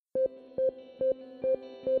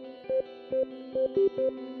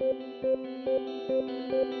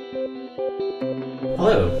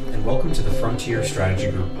Hello, and welcome to the Frontier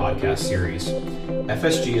Strategy Group podcast series.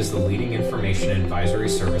 FSG is the leading information and advisory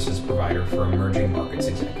services provider for emerging markets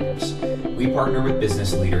executives. We partner with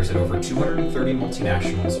business leaders at over 230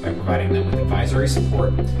 multinationals by providing them with advisory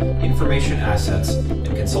support, information assets, and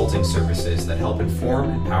consulting services that help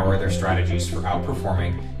inform and power their strategies for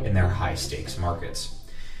outperforming in their high-stakes markets.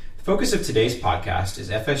 The focus of today's podcast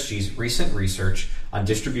is FSG's recent research on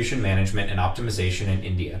distribution management and optimization in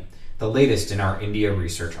India, the latest in our India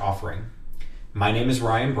research offering. My name is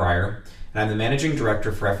Ryan Breyer, and I'm the Managing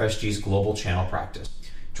Director for FSG's Global Channel Practice.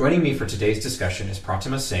 Joining me for today's discussion is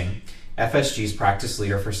Pratima Singh, FSG's Practice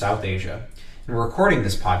Leader for South Asia, and we're recording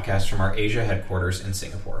this podcast from our Asia headquarters in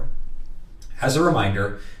Singapore. As a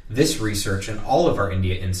reminder, this research and all of our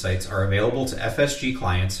India insights are available to FSG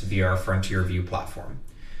clients via our Frontier View platform.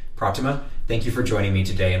 Pratima, thank you for joining me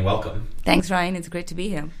today and welcome. Thanks, Ryan. It's great to be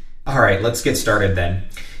here. All right, let's get started then.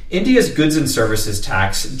 India's Goods and Services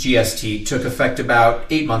Tax, GST, took effect about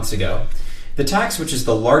 8 months ago. The tax, which is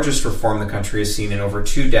the largest reform the country has seen in over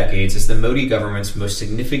 2 decades, is the Modi government's most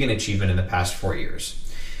significant achievement in the past 4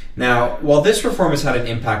 years. Now, while this reform has had an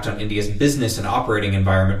impact on India's business and operating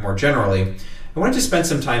environment more generally, I wanted to spend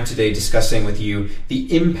some time today discussing with you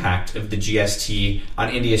the impact of the GST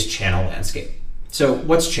on India's channel landscape. So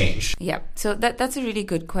what's changed? Yeah, so that's a really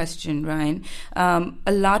good question, Ryan.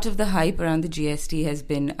 A lot of the hype around the GST has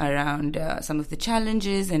been around some of the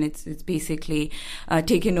challenges, and it's basically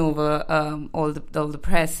taken over all the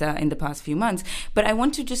press in the past few months. But I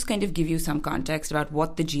want to just kind of give you some context about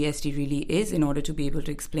what the GST really is in order to be able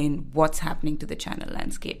to explain what's happening to the channel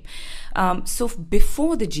landscape. So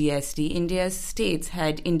before the GST, India's states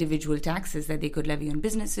had individual taxes that they could levy on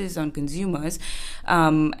businesses, on consumers,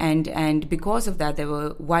 and because of that, there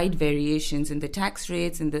were wide variations in the tax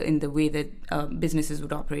rates, in the way that businesses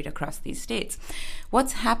would operate across these states.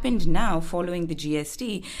 What's happened now following the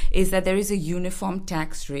GST is that there is a uniform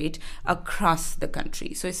tax rate across the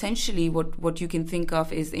country. So essentially what you can think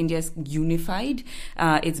of is India's unified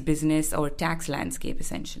its business or tax landscape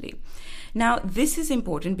essentially. Now, this is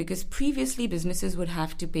important because previously businesses would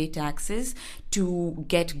have to pay taxes to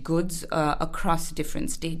get goods across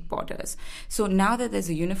different state borders. So now that there's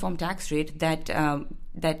a uniform tax rate,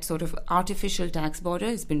 that sort of artificial tax border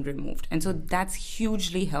has been removed. And so that's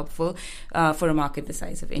hugely helpful for a market the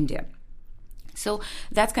size of India. So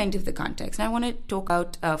that's kind of the context. Now I want to talk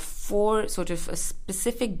about 4 sort of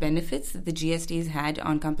specific benefits that the GST has had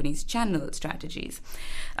on companies' channel strategies.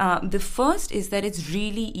 The first is that it's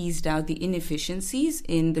really eased out the inefficiencies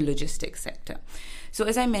in the logistics sector. So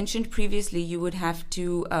as I mentioned previously, you would have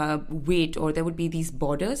to wait, or there would be these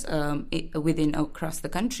borders across the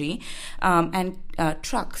country, and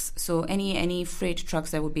trucks. So any freight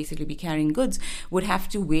trucks that would basically be carrying goods would have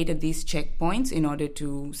to wait at these checkpoints in order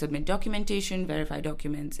to submit documentation, verify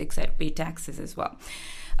documents, etc., pay taxes as well.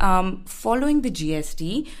 Following the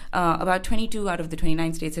GST, about 22 out of the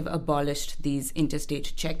 29 states have abolished these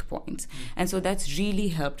interstate checkpoints. And so that's really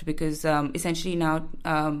helped because essentially now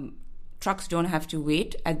trucks don't have to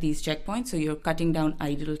wait at these checkpoints, so you're cutting down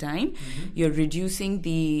idle time. Mm-hmm. You're reducing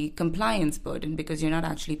the compliance burden because you're not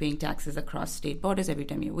actually paying taxes across state borders every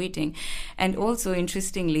time you're waiting. And also,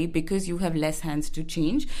 interestingly, because you have less hands to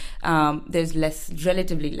change, there's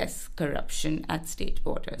relatively less corruption at state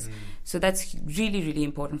borders. Mm. So that's really, really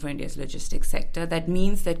important for India's logistics sector. That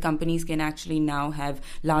means that companies can actually now have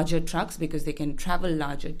larger trucks because they can travel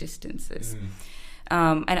larger distances. Mm.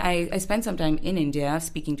 And I spent some time in India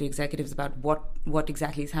speaking to executives about what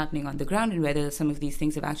exactly is happening on the ground and whether some of these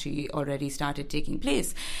things have actually already started taking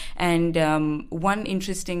place. And one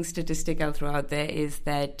interesting statistic I'll throw out there is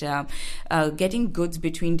that getting goods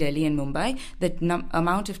between Delhi and Mumbai, the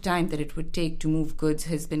amount of time that it would take to move goods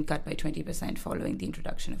has been cut by 20% following the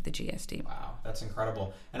introduction of the GST. Wow, that's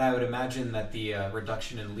incredible. And I would imagine that the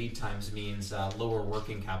reduction in lead times means lower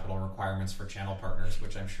working capital requirements for channel partners,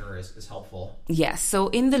 which I'm sure is helpful. Yes. So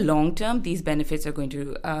in the long term, these benefits are going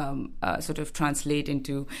to sort of translate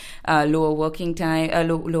into lower working time,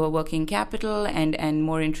 lower working capital, and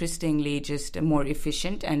more interestingly, just more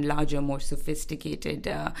efficient and larger, more sophisticated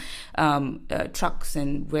trucks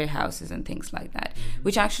and warehouses and things like that. Mm-hmm.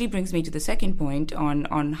 Which actually brings me to the second point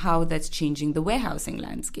on how that's changing the warehousing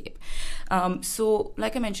landscape. So,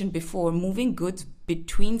 like I mentioned before, moving goods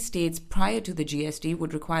between states prior to the GST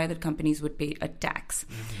would require that companies would pay a tax.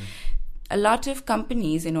 Mm-hmm. a lot of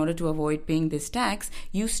companies, in order to avoid paying this tax,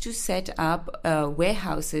 used to set up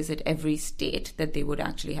warehouses at every state that they would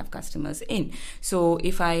actually have customers in. So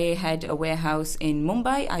if I had a warehouse in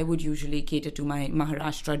Mumbai, I would usually cater to my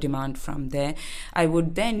Maharashtra demand from there. I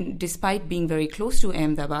would then, despite being very close to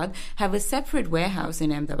Ahmedabad, have a separate warehouse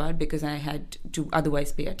in Ahmedabad because I had to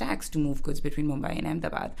otherwise pay a tax to move goods between Mumbai and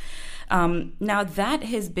Ahmedabad. Now that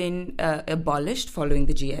has been abolished following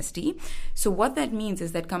the GST. So what that means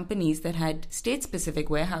is that companies that had state-specific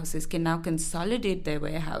warehouses can now consolidate their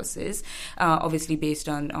warehouses, obviously based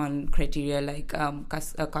on criteria like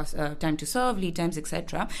time to serve, lead times,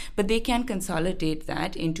 etc. But they can consolidate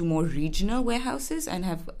that into more regional warehouses and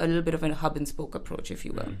have a little bit of a hub-and-spoke approach, if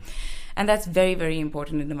you will. Mm-hmm. And that's very, very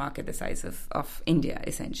important in a market the size of India,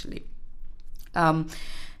 essentially.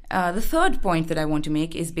 The third point that I want to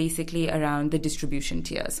make is basically around the distribution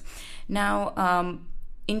tiers. Now,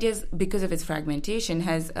 India's, because of its fragmentation,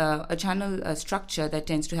 has a channel structure that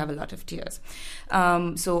tends to have a lot of tiers.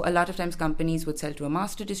 So a lot of times companies would sell to a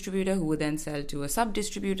master distributor who would then sell to a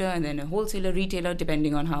sub-distributor and then a wholesaler, retailer,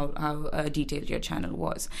 depending on how detailed your channel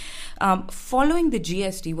was. Following the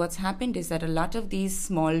GST, what's happened is that a lot of these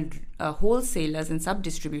small wholesalers and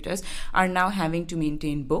sub-distributors are now having to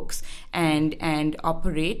maintain books and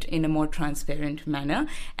operate in a more transparent manner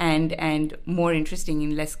and more interesting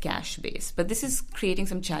and less cash-based. But this is creating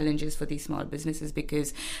some challenges for these small businesses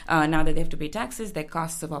because now that they have to pay taxes, their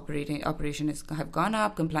costs of operation have gone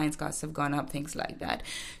up, compliance costs have gone up, things like that.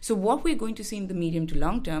 So what we're going to see in the medium to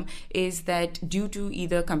long term is that due to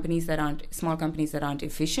either small companies that aren't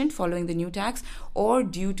efficient following the new tax, or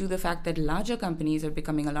due to the fact that larger companies are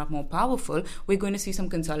becoming a lot more powerful, we're going to see some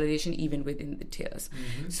consolidation even within the tiers.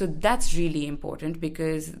 Mm-hmm. So that's really important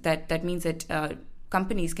because that means that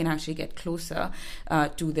companies can actually get closer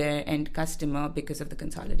to their end customer because of the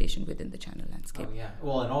consolidation within the channel landscape. Oh, yeah.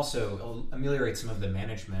 Well, and also ameliorate some of the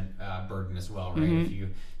management burden as well, right? Mm-hmm. If you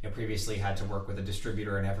previously had to work with a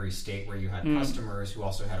distributor in every state where you had customers who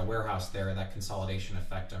also had a warehouse there, that consolidation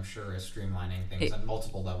effect, I'm sure, is streamlining things at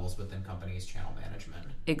multiple levels within companies' channel management.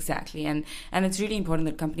 Exactly. And it's really important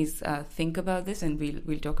that companies think about this, and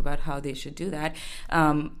we'll talk about how they should do that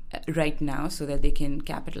right now so that they can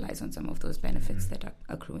capitalize on some of those benefits that are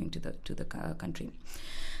accruing to the country.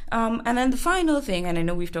 And then the final thing, and I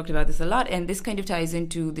know we've talked about this a lot, and this kind of ties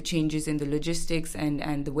into the changes in the logistics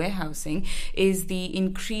and the warehousing, is the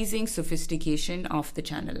increasing sophistication of the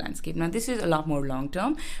channel landscape. Now, this is a lot more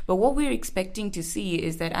long-term, but what we're expecting to see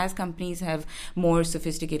is that as companies have more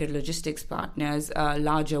sophisticated logistics partners,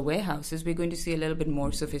 larger warehouses, we're going to see a little bit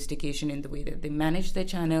more sophistication in the way that they manage their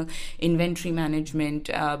channel, inventory management,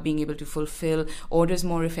 being able to fulfill orders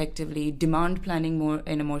more effectively, demand planning more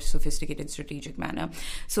in a more sophisticated, strategic manner.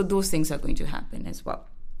 So those things are going to happen as well.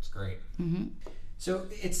 That's great. Mm-hmm. So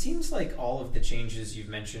it seems like all of the changes you've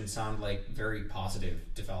mentioned sound like very positive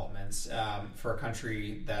developments for a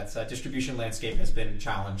country that's distribution landscape has been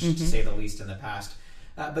challenged, to say the least, in the past.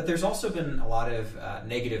 But there's also been a lot of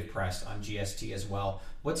negative press on GST as well.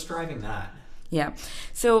 What's driving that? Yeah,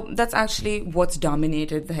 so that's actually what's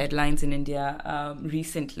dominated the headlines in India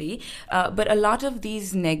recently. But a lot of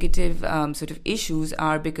these negative sort of issues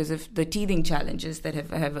are because of the teething challenges that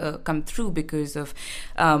have come through because of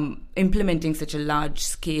implementing such a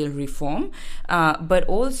large-scale reform, but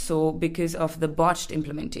also because of the botched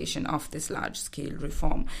implementation of this large-scale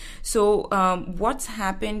reform. So what's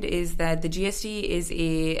happened is that the GST is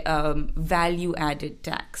a value-added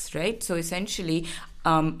tax, right? So essentially,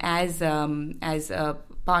 as a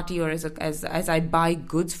party or as I buy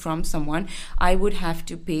goods from someone, I would have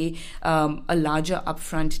to pay a larger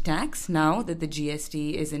upfront tax now that the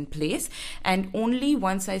GST is in place, and only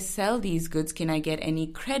once I sell these goods can I get any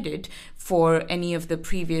credit for any of the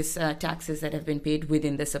previous taxes that have been paid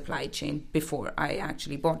within the supply chain before I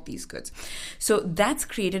actually bought these goods. So that's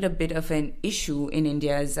created a bit of an issue in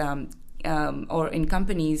India's or in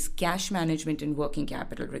companies' cash management and working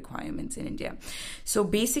capital requirements in India. So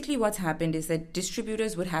basically what's happened is that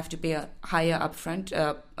distributors would have to pay a higher upfront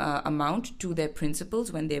amount to their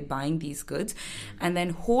principals when they're buying these goods and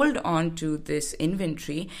then hold on to this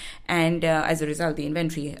inventory. And as a result, the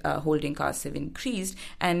inventory holding costs have increased.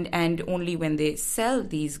 And only when they sell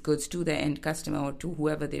these goods to their end customer or to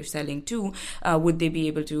whoever they're selling to would they be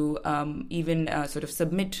able to even sort of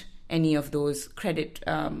submit any of those credit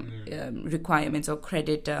requirements or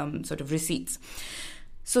credit sort of receipts.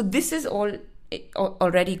 So this is all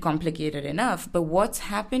already complicated enough, but what's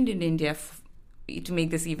happened in India to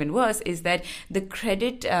make this even worse, is that the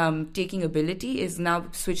credit taking ability is now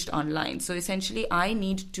switched online. So essentially, I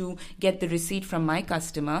need to get the receipt from my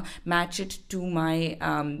customer, match it to my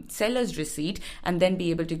seller's receipt, and then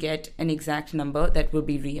be able to get an exact number that will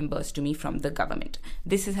be reimbursed to me from the government.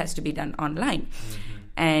 This has to be done online. Mm-hmm.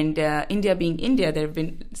 And India being India, there have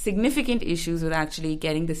been significant issues with actually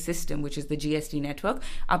getting the system, which is the GST network,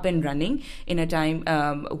 up and running in a time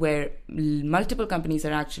where multiple companies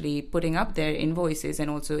are actually putting up their invoices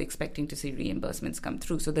and also expecting to see reimbursements come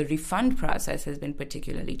through. So the refund process has been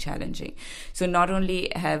particularly challenging. So not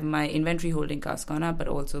only have my inventory holding costs gone up, but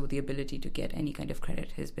also the ability to get any kind of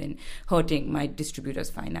credit has been hurting my distributors'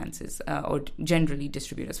 finances, or generally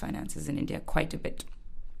distributors' finances in India quite a bit.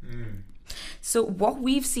 Mm. So what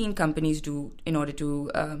we've seen companies do in order to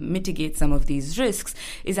mitigate some of these risks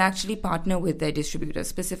is actually partner with their distributors,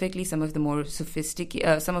 specifically some of the more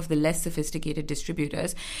some of the less sophisticated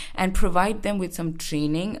distributors, and provide them with some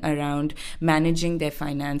training around managing their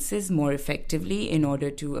finances more effectively in order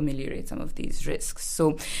to ameliorate some of these risks.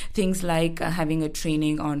 So things like having a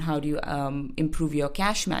training on how do you improve your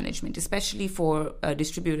cash management, especially for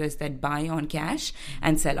distributors that buy on cash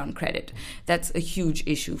and sell on credit. That's a huge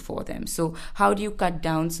issue for them. So how do you cut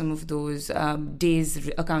down some of those days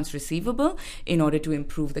accounts receivable in order to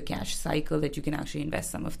improve the cash cycle, that you can actually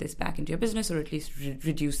invest some of this back into your business, or at least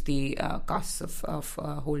reduce the costs of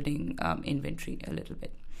holding inventory a little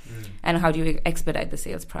bit? And how do you expedite the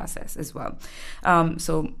sales process as well?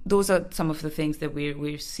 So those are some of the things that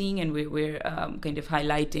we're seeing, and we're kind of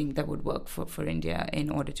highlighting that would work for India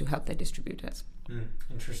in order to help their distributors.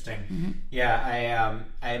 Interesting. Mm-hmm. Yeah,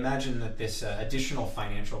 I imagine that this additional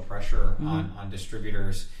financial pressure on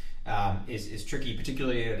distributors is tricky,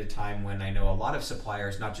 particularly at a time when I know a lot of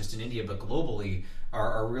suppliers, not just in India but globally,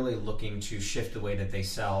 are really looking to shift the way that they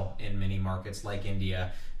sell in many markets like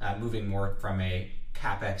India, moving more from a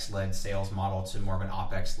CapEx-led sales model to more of an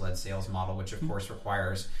OpEx-led sales model, which of course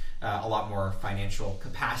requires a lot more financial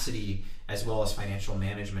capacity as well as financial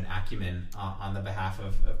management acumen on the behalf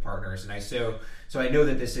of partners. And so I know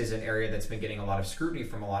that this is an area that's been getting a lot of scrutiny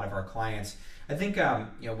from a lot of our clients. I think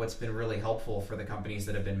what's been really helpful for the companies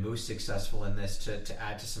that have been most successful in this, to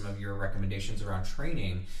add to some of your recommendations around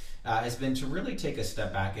training, has been to really take a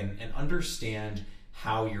step back and understand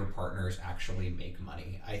how your partners actually make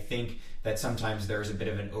money. I think that sometimes there's a bit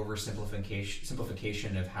of an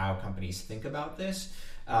oversimplification of how companies think about this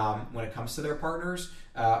when it comes to their partners,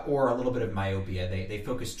 or a little bit of myopia. They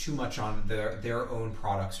focus too much on their own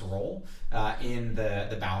product's role in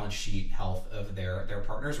the balance sheet health of their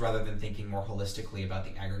partners, rather than thinking more holistically about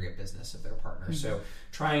the aggregate business of their partners. Mm-hmm. So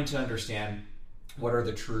trying to understand what are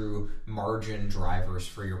the true margin drivers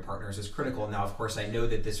for your partners is critical. Now, of course, I know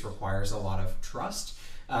that this requires a lot of trust,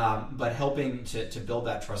 but helping to build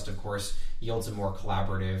that trust, of course, yields a more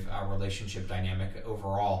collaborative relationship dynamic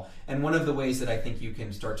overall. And one of the ways that I think you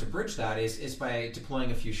can start to bridge that is by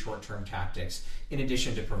deploying a few short-term tactics in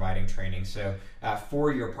addition to providing training. So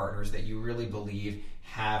for your partners that you really believe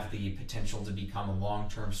have the potential to become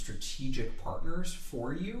long-term strategic partners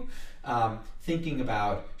for you, thinking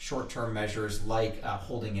about short-term measures like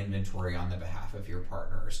holding inventory on the behalf of your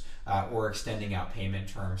partners, or extending out payment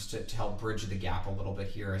terms to help bridge the gap a little bit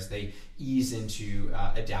here as they ease into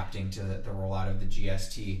adapting to the rollout of the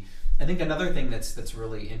GST. I think another thing that's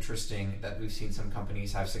really interesting that we've seen some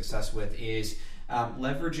companies have success with is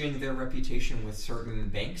leveraging their reputation with certain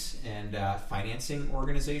banks and financing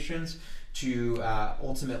organizations to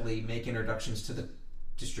ultimately make introductions to the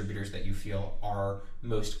distributors that you feel are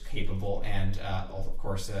most capable and, of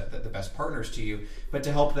course, the best partners to you, but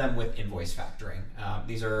to help them with invoice factoring.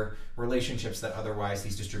 These are relationships that otherwise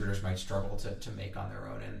these distributors might struggle to make on their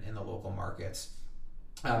own in the local markets.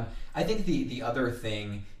 I think the other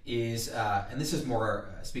thing is, and this is more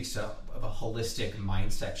speaks to of a holistic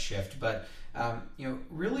mindset shift, but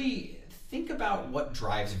really think about what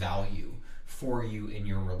drives value for you in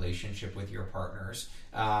your relationship with your partners.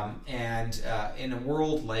 And in a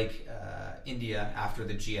world like India after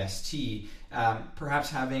the GST,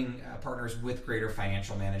 perhaps having partners with greater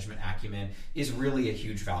financial management acumen is really a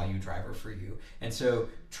huge value driver for you. And so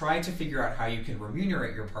try to figure out how you can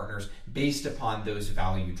remunerate your partners based upon those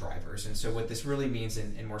value drivers. And so what this really means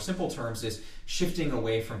in more simple terms is shifting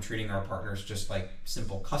away from treating our partners just like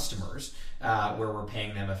simple customers, where we're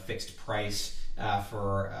paying them a fixed price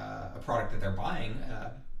for a product that they're buying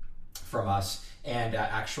from us, and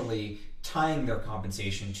actually tying their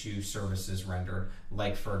compensation to services rendered,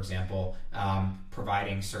 like, for example,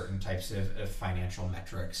 providing certain types of financial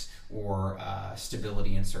metrics or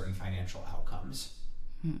stability in certain financial outcomes.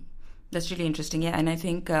 That's really interesting, yeah. And I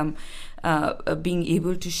think being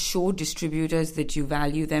able to show distributors that you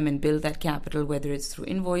value them and build that capital, whether it's through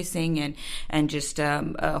invoicing and just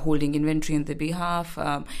holding inventory on their behalf,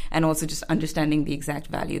 and also just understanding the exact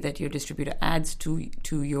value that your distributor adds to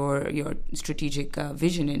your strategic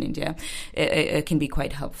vision in India, it can be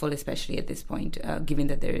quite helpful, especially at this point, given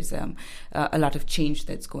that there is a lot of change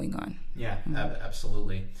that's going on. Yeah,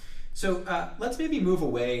 absolutely. So let's maybe move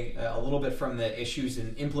away a little bit from the issues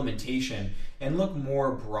in implementation and look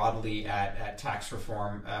more broadly at tax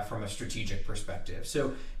reform from a strategic perspective.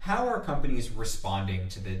 So how are companies responding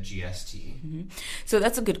to the GST? Mm-hmm. So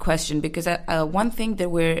that's a good question, because one thing that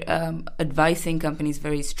we're advising companies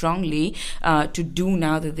very strongly to do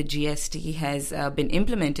now that the GST has been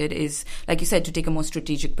implemented is, like you said, to take a more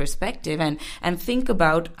strategic perspective and think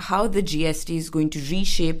about how the GST is going to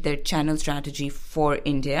reshape their channel strategy for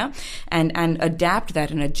India and adapt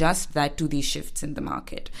that and adjust that to these shifts in the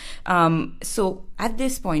market. So at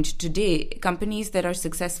this point today, companies that are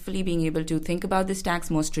successfully being able to think about this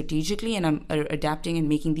tax more strategically and are adapting and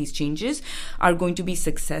making these changes are going to be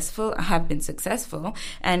successful, have been successful,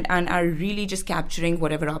 and are really just capturing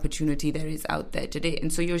whatever opportunity there is out there today.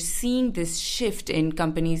 And so you're seeing this shift in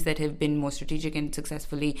companies that have been more strategic and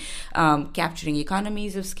successfully capturing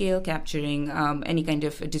economies of scale, capturing any kind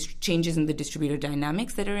of changes in the distributor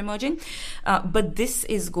dynamics that are emerging. But this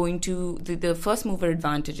is going to, the first mover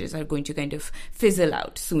advantages are going to kind of fizzle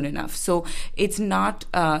out soon enough. So it's not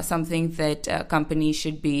something that companies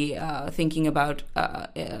should be thinking about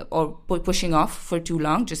or pushing off for too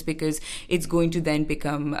long, just because it's going to then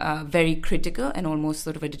become very critical and almost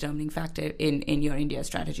sort of a determining factor in your India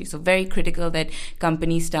strategy. So very critical that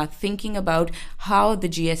companies start thinking about how the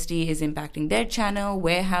GST is impacting their channel,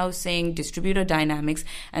 warehousing, distributor dynamics,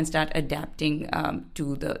 and start adapting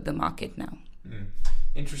to the market now.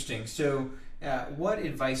 Interesting. So what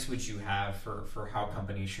advice would you have for how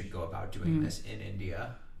companies should go about doing this in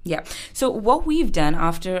India? Yeah. So what we've done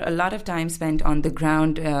after a lot of time spent on the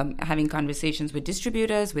ground having conversations with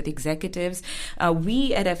distributors, with executives,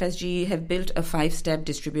 we at FSG have built a 5-step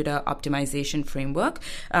distributor optimization framework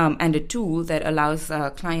and a tool that allows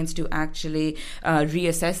clients to actually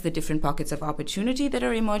reassess the different pockets of opportunity that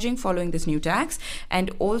are emerging following this new tax, and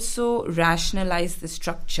also rationalize the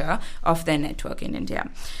structure of their network in India.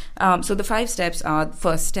 So the 5 steps are,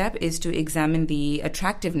 first step is to examine the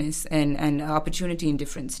attractiveness and opportunity in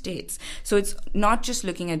different states. So it's not just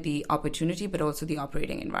looking at the opportunity, but also the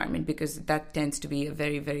operating environment, because that tends to be a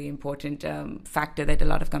very, very important factor that a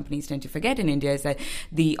lot of companies tend to forget in India, is that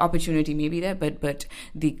the opportunity may be there, but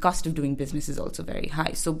the cost of doing business is also very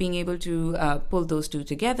high. So being able to pull those two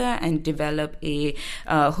together and develop a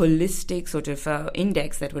holistic sort of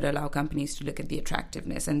index that would allow companies to look at the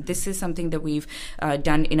attractiveness. And this is something that we've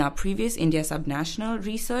done in our previous India subnational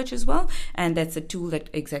research as well, and that's a tool that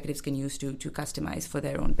executives can use to customize for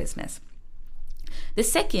their own business. The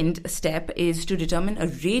second step is to determine a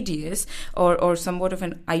radius or somewhat of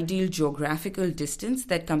an ideal geographical distance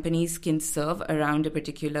that companies can serve around a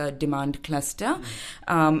particular demand cluster,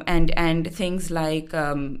 and things like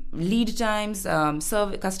lead times,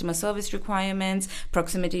 customer service requirements,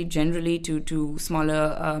 proximity generally to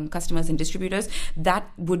smaller customers and distributors. That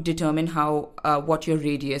would determine how what your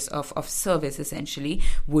radius of service essentially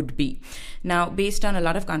would be. Now, based on a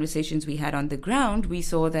lot of conversations we had on the ground, we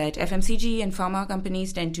saw that FMCG and pharma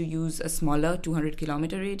companies tend to use a smaller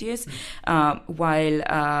 200-kilometer radius,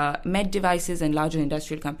 while med devices and larger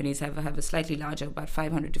industrial companies have a slightly larger, about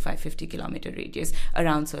 500 to 550-kilometer radius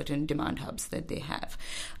around certain demand hubs that they have.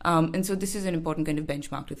 And so this is an important kind of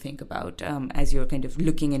benchmark to think about as you're kind of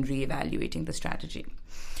looking and reevaluating the strategy.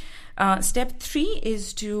 Step 3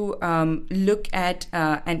 is to look at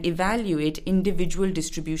and evaluate individual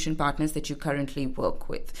distribution partners that you currently work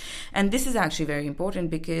with. And this is actually very important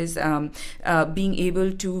because being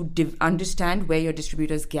able to understand where your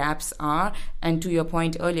distributors' gaps are, and to your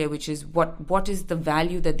point earlier, which is what is the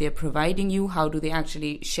value that they're providing you, how do they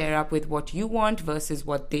actually share up with what you want versus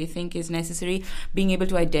what they think is necessary, being able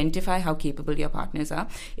to identify how capable your partners are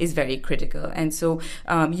is very critical. And so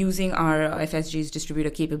using our FSG's distributor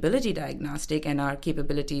capability diagnostic and our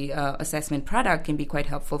capability assessment product can be quite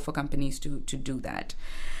helpful for companies to do that.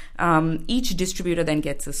 Each distributor then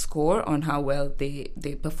gets a score on how well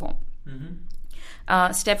they perform.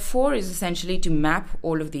 Step 4 is essentially to map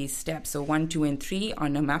all of these steps, so 1, 2, and 3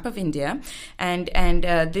 on a map of India, and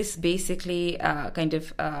this basically kind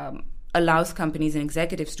of allows companies and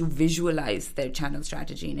executives to visualize their channel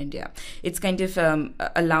strategy in India. It's kind of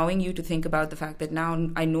allowing you to think about the fact that now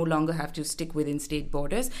I no longer have to stick within state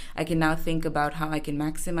borders. I can now think about how I can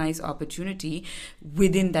maximize opportunity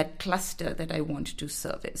within that cluster that I want to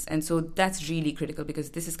service. And so that's really critical,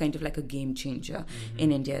 because this is kind of like a game changer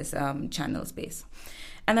in India's channel space.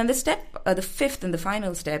 And then the fifth and the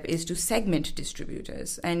final step is to segment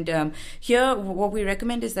distributors. And here, what we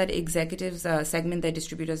recommend is that executives segment their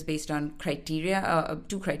distributors based on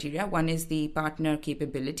two criteria. One is the partner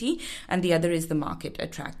capability, and the other is the market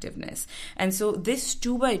attractiveness. And so this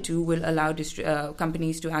 2x2 will allow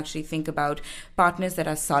companies to actually think about partners that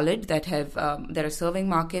are solid, that are serving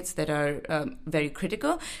markets that are very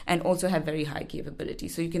critical, and also have very high capability.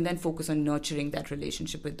 So you can then focus on nurturing that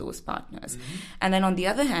relationship with those partners. And then on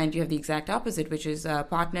the other hand, you have the exact opposite, which is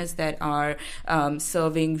partners that are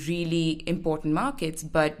serving really important markets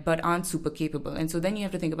but aren't super capable. And so then you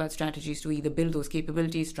have to think about strategies to either build those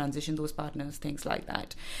capabilities, transition those partners, things like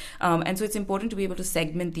that. And so it's important to be able to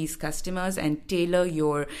segment these customers and tailor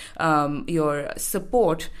your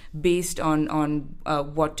support based on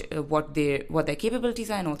what their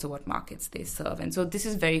capabilities are, and also what markets they serve. And so this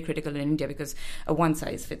is very critical in India, because a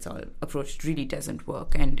one-size-fits-all approach really doesn't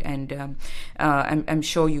work. And I'm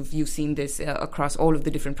sure you've seen this across all of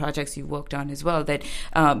the different projects you've worked on as well, that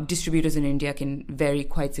distributors in India can vary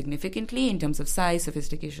quite significantly in terms of size,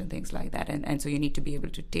 sophistication, things like that. And so you need to be able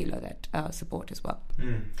to tailor that support as well.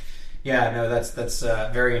 Yeah, no, that's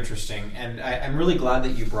very interesting. And I'm really glad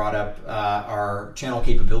that you brought up our channel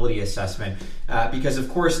capability assessment, because, of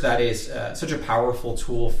course, that is such a powerful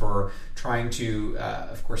tool for trying to,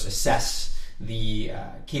 of course, assess the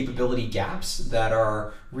capability gaps that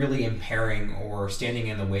are really impairing or standing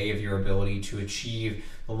in the way of your ability to achieve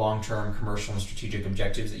the long-term commercial and strategic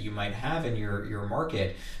objectives that you might have in your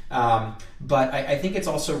market. But I think it's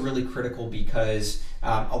also really critical because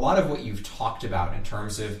a lot of what you've talked about in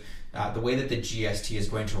terms of the way that the GST is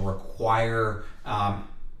going to require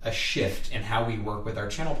a shift in how we work with our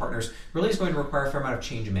channel partners really is going to require a fair amount of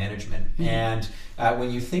change management. And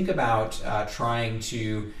when you think about trying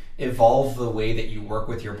to evolve the way that you work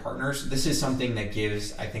with your partners, this is something that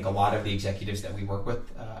gives, I think, a lot of the executives that we work with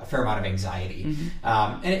a fair amount of anxiety.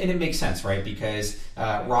 And it makes sense, right? Because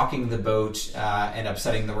rocking the boat and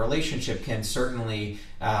upsetting the relationship can certainly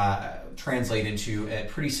translate into a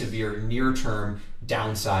pretty severe near-term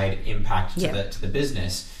downside impact to the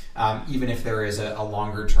business, even if there is a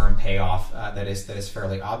longer-term payoff that is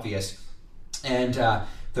fairly obvious. And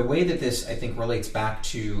the way that this, I think, relates back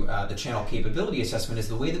to the channel capability assessment is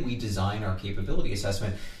the way that we design our capability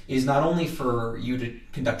assessment is not only for you to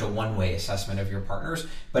conduct a one-way assessment of your partners,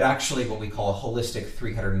 but actually what we call a holistic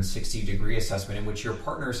 360-degree assessment, in which your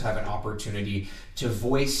partners have an opportunity to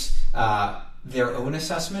voice their own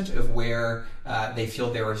assessment of where they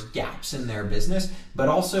feel there are gaps in their business, but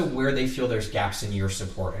also where they feel there's gaps in your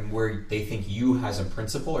support and where they think you as a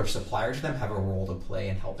principal or supplier to them have a role to play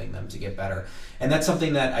in helping them to get better. And that's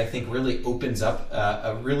something that I think really opens up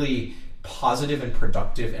a really positive and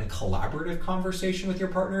productive and collaborative conversation with your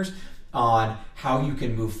partners on how you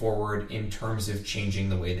can move forward in terms of changing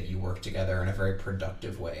the way that you work together in a very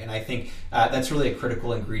productive way. And I think that's really a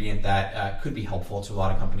critical ingredient that could be helpful to a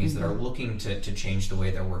lot of companies that are looking to change the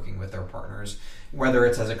way they're working with their partners, whether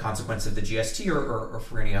it's as a consequence of the GST or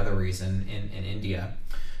for any other reason in India.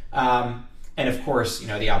 And of course,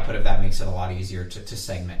 the output of that makes it a lot easier to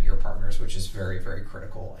segment your partners, which is very, very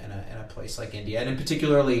critical in a place like India, and in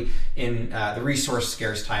particularly in the resource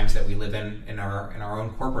scarce times that we live in our own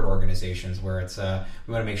corporate organizations, where it's we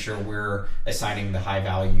want to make sure we're assigning the high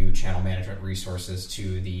value channel management resources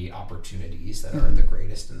to the opportunities that are the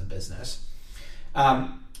greatest in the business.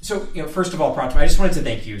 So, first of all, Pratima, I just wanted to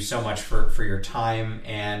thank you so much for your time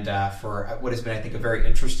and for what has been, I think, a very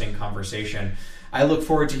interesting conversation. I look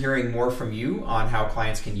forward to hearing more from you on how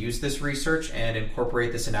clients can use this research and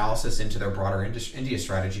incorporate this analysis into their broader India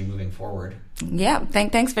strategy moving forward. Yeah,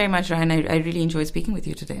 thanks very much, Ryan. I really enjoyed speaking with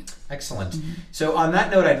you today. Excellent. So on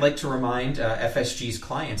that note, I'd like to remind FSG's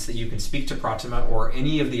clients that you can speak to Pratima or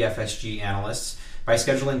any of the FSG analysts by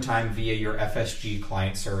scheduling time via your FSG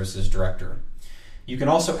Client Services Director. You can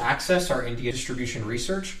also access our India distribution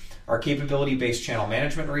research, our capability-based channel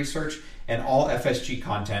management research, and all FSG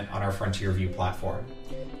content on our Frontier View platform.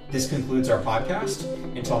 This concludes our podcast.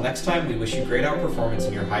 Until next time, we wish you great outperformance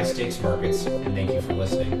in your high-stakes markets, and thank you for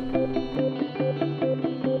listening.